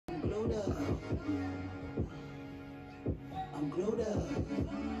glowed up. I'm glowed up.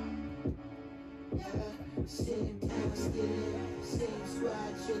 Sitting down, stealing, same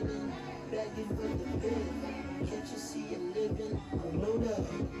squad chilling, begging for the bid. Can't you see it living? I'm glowed up.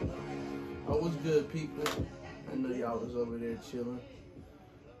 Oh, what's good, people? I know y'all was over there chilling.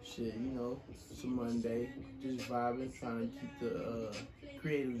 Shit, you know, it's a Monday, just vibing, trying to keep the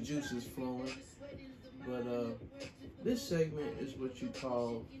creative juices flowing. But this segment is what you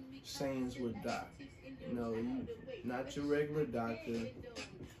call Sayings with Doc. You know, not your regular doctor,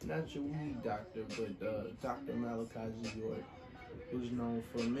 not your weed doctor, but Dr. Malachi, who's known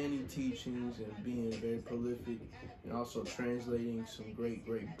for many teachings and being very prolific, and also translating some great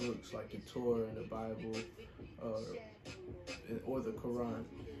books like the Torah and the Bible, or the Quran.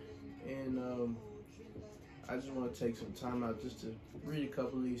 And I just want to take some time out just to read a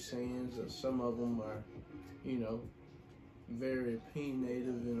couple of these sayings. Some of them are, you know, very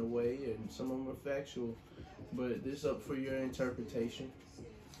opinionative in a way, and some of them are factual, but this is up for your interpretation.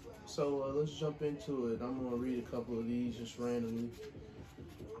 So let's jump into it. I'm going to read a couple of these just randomly.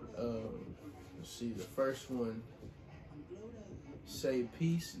 Let's see, the first one. Say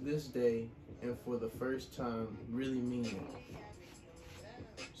peace this day, and for the first time, really mean it.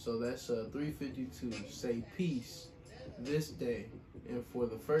 So that's 352. Say peace this day, and for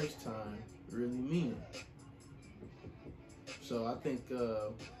the first time, really mean it. So I think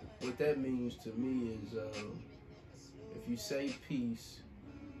what that means to me is if you say peace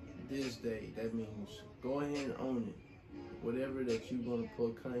this day, that means go ahead and own it. Whatever that you're going to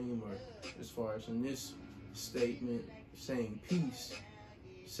proclaim, or as far as in this statement, saying peace,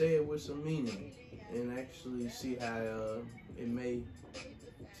 say it with some meaning and actually see how it may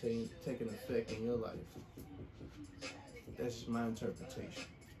take an effect in your life. That's my interpretation.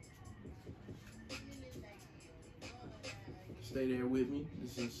 Stay there with me.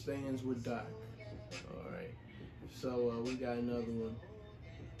 This is Sayings with Doc. Alright. So we got another one.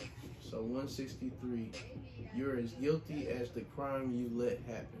 So 163. You're as guilty as the crime you let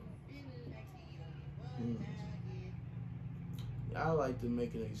happen. I like to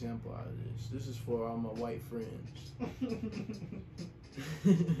make an example out of this. This is for all my white friends.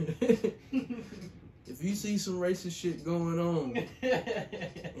 If you see some racist shit going on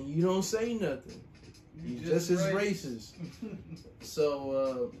and you don't say nothing, you're just as racist.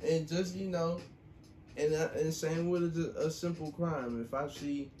 So, and just, you know, and same with a simple crime. If I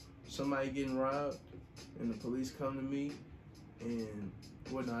see somebody getting robbed and the police come to me and,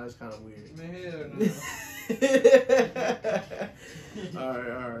 well, no, that's kind of weird. Man, no.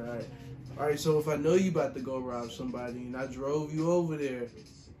 All right, so if I know you about to go rob somebody and I drove you over there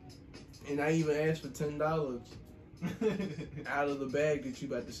and I even asked for $10 out of the bag that you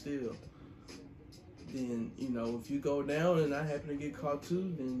about to steal, then, you know, if you go down and I happen to get caught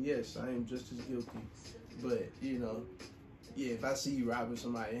too, then yes, I am just as guilty. But, you know, yeah, if I see you robbing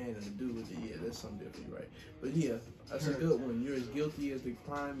somebody and having to do with it, yeah, that's something different, right? But yeah, that's a good one. You're as guilty as the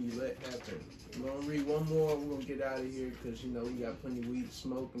crime you let happen. I'm going to read one more. We're going to get out of here because, you know, we got plenty of weed to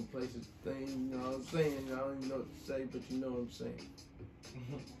smoke and places to thing. You know what I'm saying? I don't even know what to say, but you know what I'm saying.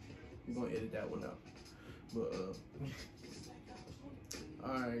 I'm going to edit that one out. But,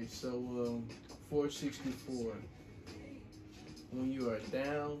 alright, so 464. When you are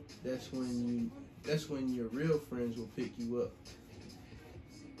down, that's when your real friends will pick you up.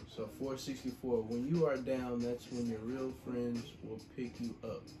 So 464, when you are down, that's when your real friends will pick you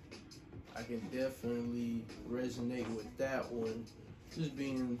up. I can definitely resonate with that one. Just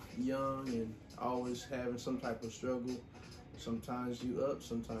being young and always having some type of struggle. Sometimes you up,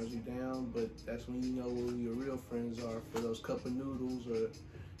 sometimes you down, but that's when you know who your real friends are for those cup of noodles, or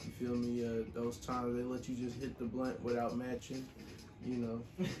you feel me, those times they let you just hit the blunt without matching. You know,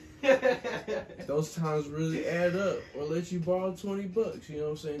 those times really add up, or let you borrow $20, you know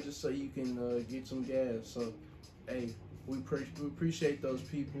what I'm saying, just so you can get some gas. So, hey, we appreciate those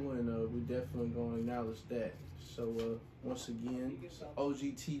people, and we definitely gonna acknowledge that. So, once again,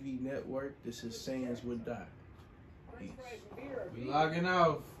 OBIOGTv Network, this is Sayings with Doc. Peace. We logging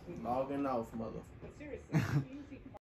off. Logging off, mother.